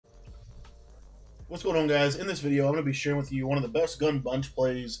What's going on, guys? In this video, I'm going to be sharing with you one of the best gun bunch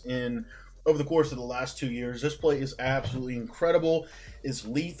plays in over the course of the last 2 years. This play is absolutely incredible. It's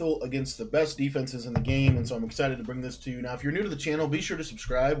lethal against the best defenses in the game, and so I'm excited to bring this to you. Now, if you're new to the channel, be sure to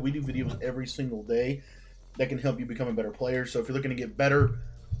subscribe. We do videos every single day that can help you become a better player. So if you're looking to get better,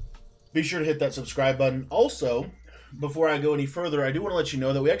 be sure to hit that subscribe button. Also, before I go any further, I do want to let you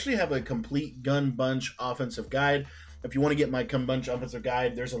know that we actually have a complete gun bunch offensive guide. If you want to get my gun bunch offensive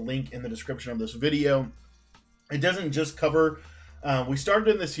guide, there's a link in the description of this video. It doesn't just cover, we started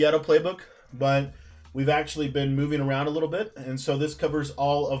in the Seattle playbook, but we've actually been moving around a little bit, and so this covers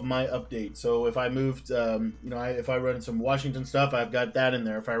all of my updates. So if I moved, if I run some Washington stuff, I've got that in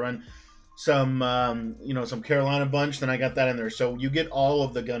there. If I run some, some Carolina bunch, then I got that in there. So you get all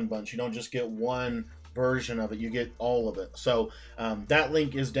of the gun bunch. You don't just get one version of it, you get all of it. So that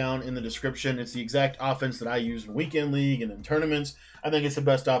link is down in the description. It's the exact offense that I use in weekend league and in tournaments. I think it's the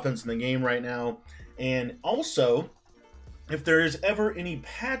best offense in the game right now. And also, if there is ever any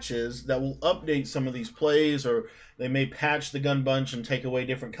patches that will update some of these plays, or they may patch the gun bunch and take away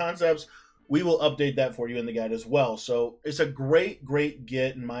different concepts, we will update that for you in the guide as well. So it's a great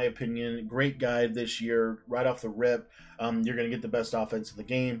get, in my opinion. Great guide this year, right off the rip. You're going to get the best offense in the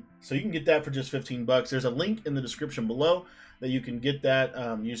game. So you can get that for just 15 bucks. There's a link in the description below that you can get that.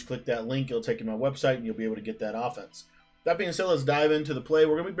 You just click that link. It'll take you to my website, and you'll be able to get that offense. That being said, let's dive into the play.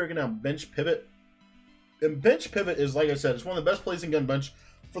 We're going to be breaking down bench pivot. And bench pivot is, like I said, it's one of the best plays in gun bunch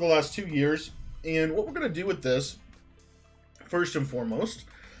for the last 2 years. And what we're going to do with this, first and foremost,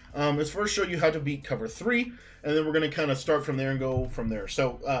 is first show you how to beat cover 3, and then we're going to kind of start from there and go from there.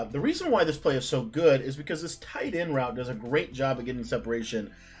 So the reason why this play is so good is because this tight end route does a great job of getting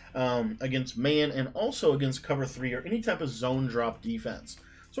separation against man and also against cover 3 or any type of zone drop defense.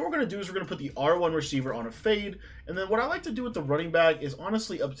 So what we're going to do is we're going to put the R1 receiver on a fade, and then what I like to do with the running back is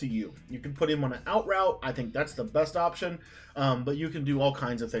honestly up to you. You can put him on an out route. I think that's the best option, but you can do all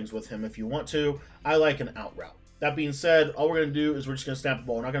kinds of things with him if you want to. I like an out route. That being said, all we're going to do is we're just going to snap the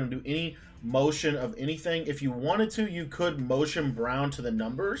ball. We're not going to do any motion of anything. If you wanted to, you could motion Brown to the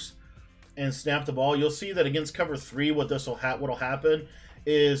numbers and snap the ball. You'll see that against cover 3, what'll happen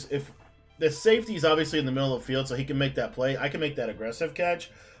is if the safety is obviously in the middle of the field, so he can make that play. I can make that aggressive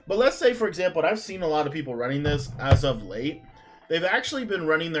catch. But let's say, for example, and I've seen a lot of people running this as of late, they've actually been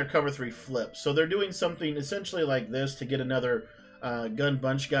running their cover 3 flips. So they're doing something essentially like this to get another gun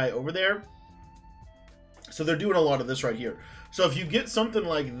bunch guy over there. So they're doing a lot of this right here. So if you get something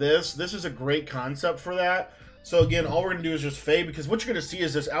like this, this is a great concept for that. So again, all we're going to do is just fade, because what you're going to see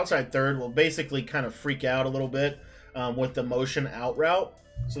is this outside third will basically kind of freak out a little bit with the motion out route.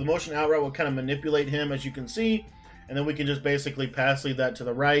 So the motion out route will kind of manipulate him, as you can see, and then we can just basically pass lead that to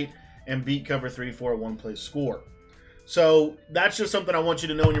the right and beat cover 3 for a one-play score. So that's just something I want you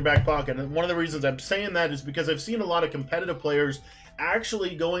to know in your back pocket. And one of the reasons I'm saying that is because I've seen a lot of competitive players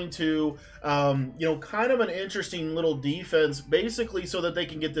actually going to, kind of an interesting little defense, basically so that they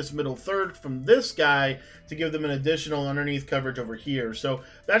can get this middle third from this guy to give them an additional underneath coverage over here. So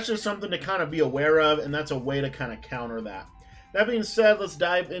that's just something to kind of be aware of, and that's a way to kind of counter that. That being said, let's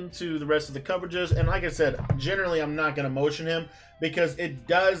dive into the rest of the coverages. And like I said, generally I'm not going to motion him because it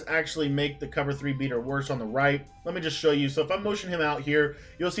does actually make the cover 3 beater worse on the right. Let me just show you. So if I motion him out here,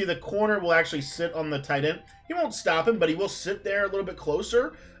 you'll see the corner will actually sit on the tight end. He won't stop him, but he will sit there a little bit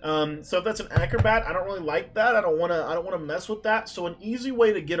closer. So if that's an acrobat, I don't really like that. I don't want to mess with that. So an easy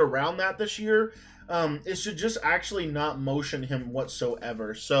way to get around that this year is to just actually not motion him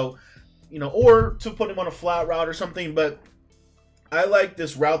whatsoever. So, or to put him on a flat route or something, but I like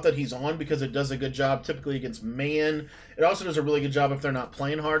this route that he's on because it does a good job typically against man. It also does a really good job if they're not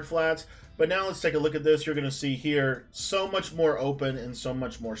playing hard flats. But now let's take a look at this. You're going to see here so much more open and so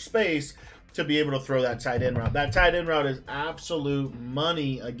much more space to be able to throw that tight end route. That tight end route is absolute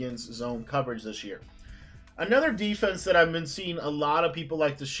money against zone coverage this year. Another defense that I've been seeing a lot of people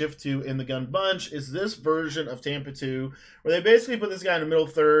like to shift to in the gun bunch is this version of Tampa 2, where they basically put this guy in the middle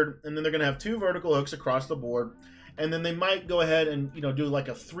third, and then they're going to have 2 vertical hooks across the board. And then they might go ahead and, do like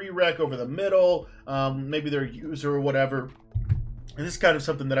a 3-rec over the middle, maybe their user or whatever. And this is kind of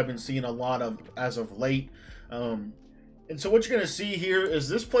something that I've been seeing a lot of as of late. And so what you're going to see here is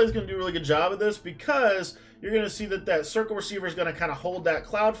this play is going to do a really good job of this, because you're going to see that circle receiver is going to kind of hold that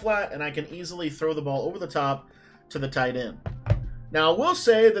cloud flat, and I can easily throw the ball over the top to the tight end. Now, I will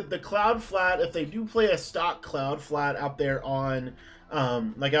say that the cloud flat, if they do play a stock cloud flat out there on,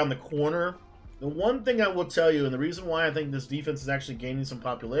 like on the corner, the one thing I will tell you, and the reason why I think this defense is actually gaining some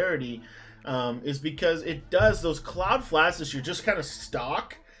popularity, is because it does those cloud flats this year just kind of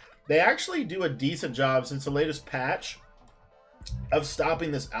stock. They actually do a decent job since the latest patch. of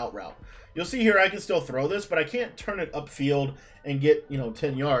stopping this out route. You'll see here I can still throw this, but I can't turn it upfield and get,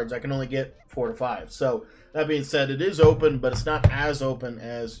 10 yards. I can only get 4 to 5. So that being said, it is open, but it's not as open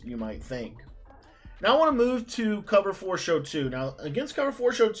as you might think. Now I want to move to cover 4 show 2. Now against cover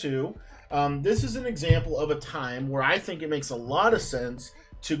 4 show 2, this is an example of a time where I think it makes a lot of sense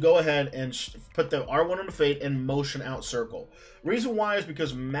to go ahead and put the R1 on the fade and motion out circle. Reason why is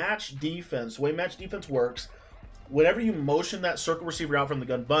because match defense, the way match defense works, whenever you motion that circle receiver out from the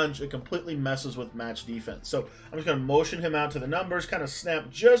gun bunch, it completely messes with match defense. So I'm just going to motion him out to the numbers, kind of snap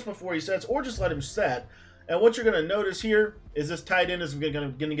just before he sets, or just let him set. And what you're going to notice here is this tight end is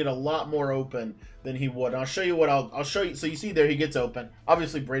going to get a lot more open than he would. And I'll show you what I'll show you. So you see there he gets open.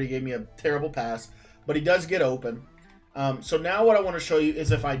 Obviously Brady gave me a terrible pass, but he does get open. So now what I want to show you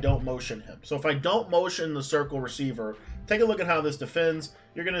is if I don't motion him. So if I don't motion the circle receiver, take a look at how this defends.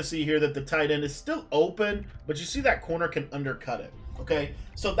 You're going to see here that the tight end is still open, but you see that corner can undercut it. Okay,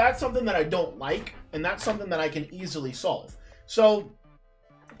 so that's something that I don't like, and that's something that I can easily solve. So,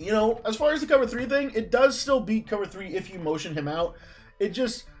 as far as the cover 3 thing, it does still beat cover 3 if you motion him out. It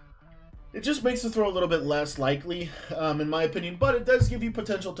just makes the throw a little bit less likely, in my opinion, but it does give you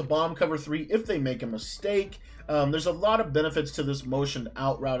potential to bomb cover 3 if they make a mistake. There's a lot of benefits to this motioned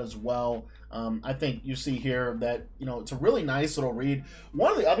out route as well. I think you see here that, it's a really nice little read.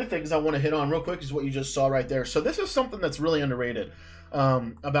 One of the other things I want to hit on real quick is what you just saw right there. So this is something that's really underrated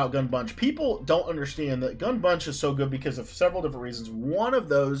about Gun Bunch. People don't understand that Gun Bunch is so good because of several different reasons. One of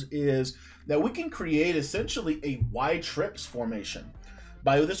those is that we can create essentially a Y trips formation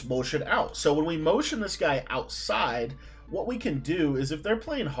by this motion out. So when we motion this guy outside, what we can do is if they're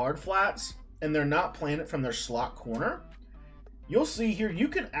playing hard flats and they're not playing it from their slot corner, you'll see here you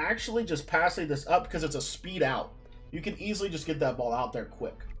can actually just pass this up because it's a speed out. You can easily just get that ball out there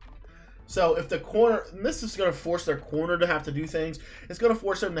quick. So if the corner, and this is going to force their corner to have to do things, it's going to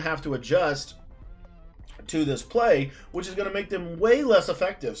force them to have to adjust to this play, which is going to make them way less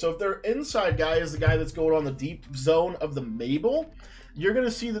effective. So if their inside guy is the guy that's going on the deep zone of the Mabel, you're going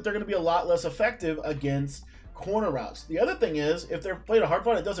to see that they're going to be a lot less effective against corner routes. The other thing is, if they're playing a hard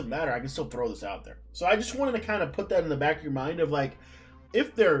fight, it doesn't matter. I can still throw this out there. So I just wanted to kind of put that in the back of your mind of like,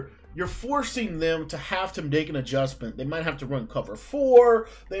 if you're forcing them to have to make an adjustment. They might have to run cover 4.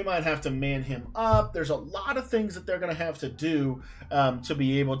 They might have to man him up. There's a lot of things that they're going to have to do to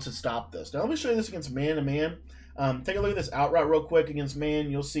be able to stop this. Now let me show you this against man-to-man. Take a look at this out route real quick against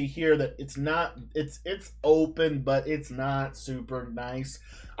man. You'll see here that it's open, but it's not super nice.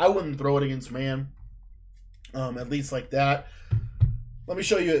 I wouldn't throw it against man, at least like that. Let me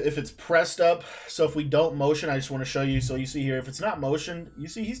show you if it's pressed up. So if we don't motion, I just want to show you. So you see here, if it's not motioned, you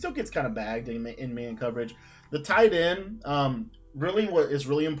see he still gets kind of bagged in man coverage. The tight end, really what is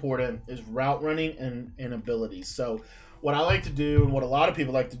really important is route running and abilities. So what I like to do, and what a lot of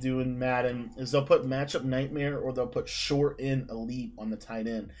people like to do in Madden, is they'll put matchup nightmare or they'll put short in elite on the tight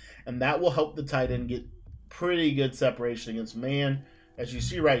end. And that will help the tight end get pretty good separation against man. As you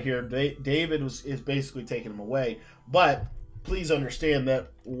see right here, David is basically taking him away. But please understand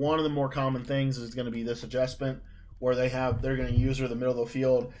that one of the more common things is going to be this adjustment where they're going to use her in the middle of the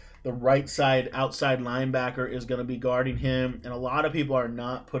field. The right side outside linebacker is going to be guarding him, and a lot of people are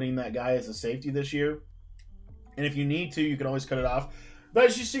not putting that guy as a safety this year. And if you need to, you can always cut it off. But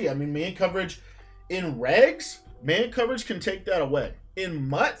as you see, I mean, man coverage in regs, man coverage can take that away. In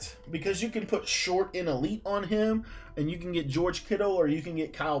MUT, because you can put short in elite on him, and you can get George Kittle or you can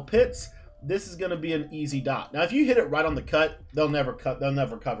get Kyle Pitts, this is going to be an easy dot. Now, if you hit it right on the cut, they'll never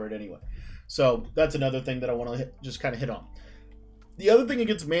cover it anyway. So that's another thing that I want to just kind of hit on. The other thing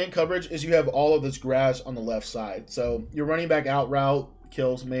against man coverage is you have all of this grass on the left side. So your running back out route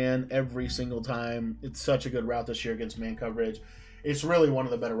kills man every single time. It's such a good route this year against man coverage. It's really one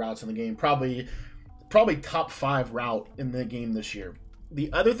of the better routes in the game. Probably top 5 route in the game this year.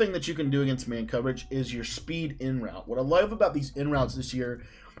 The other thing that you can do against man coverage is your speed in route. What I love about these in routes this year,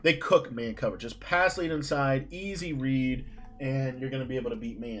 they cook man coverage. Just pass lead inside, easy read, and you're going to be able to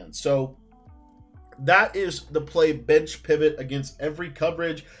beat man. So that is the play bench pivot against every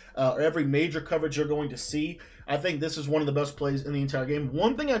coverage, or every major coverage you're going to see. I think this is one of the best plays in the entire game.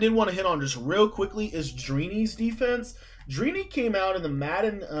 One thing I did want to hit on just real quickly is Dreeny's defense. Dreeny came out in the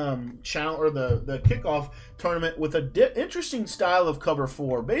Madden channel, or the kickoff tournament, with an interesting style of cover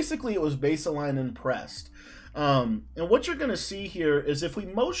 4. Basically, it was base aligned and pressed. And what you're going to see here is if we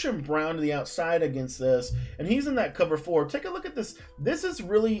motion Brown to the outside against this, and he's in that cover 4, take a look at this. This is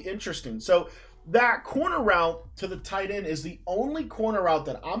really interesting. So that corner route to the tight end is the only corner route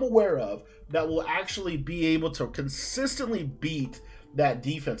that I'm aware of that will actually be able to consistently beat that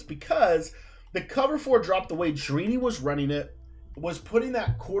defense, because the cover 4 dropped the way Dreeny was running it. was putting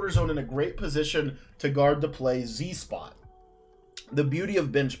that quarter zone in a great position to guard the play Z spot. The beauty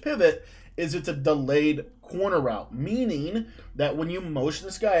of bench pivot is it's a delayed corner route, meaning that when you motion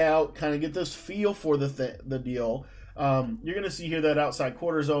this guy out, kind of get this feel for the deal, you're going to see here that outside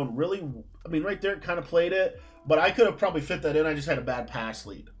quarter zone really, I mean, right there it kind of played it, but I could have probably fit that in. I just had a bad pass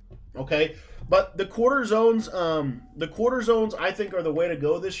lead. Okay, but the quarter zones I think are the way to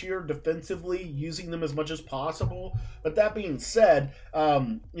go this year defensively, using them as much as possible. But that being said,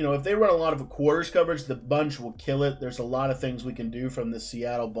 you know, if they run a lot of quarters coverage, the bunch will kill it. There's a lot of things we can do from the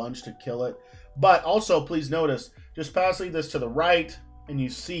Seattle bunch to kill it. But also, please notice, just pass lead this to the right, and you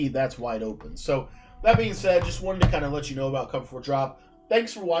see that's wide open. So that being said, just wanted to kind of let you know about cover 4 drop.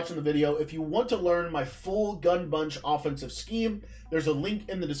 Thanks for watching the video. If you want to learn my full gun bunch offensive scheme, there's a link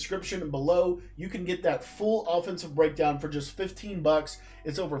in the description below. You can get that full offensive breakdown for just 15 bucks.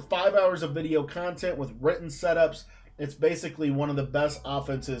 It's over 5 hours of video content with written setups. It's basically one of the best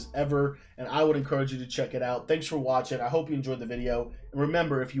offenses ever, and I would encourage you to check it out. Thanks for watching. I hope you enjoyed the video. And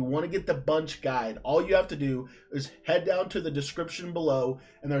remember, if you want to get the bunch guide, all you have to do is head down to the description below,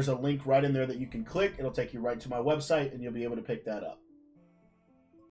 and there's a link right in there that you can click. It'll take you right to my website, and you'll be able to pick that up.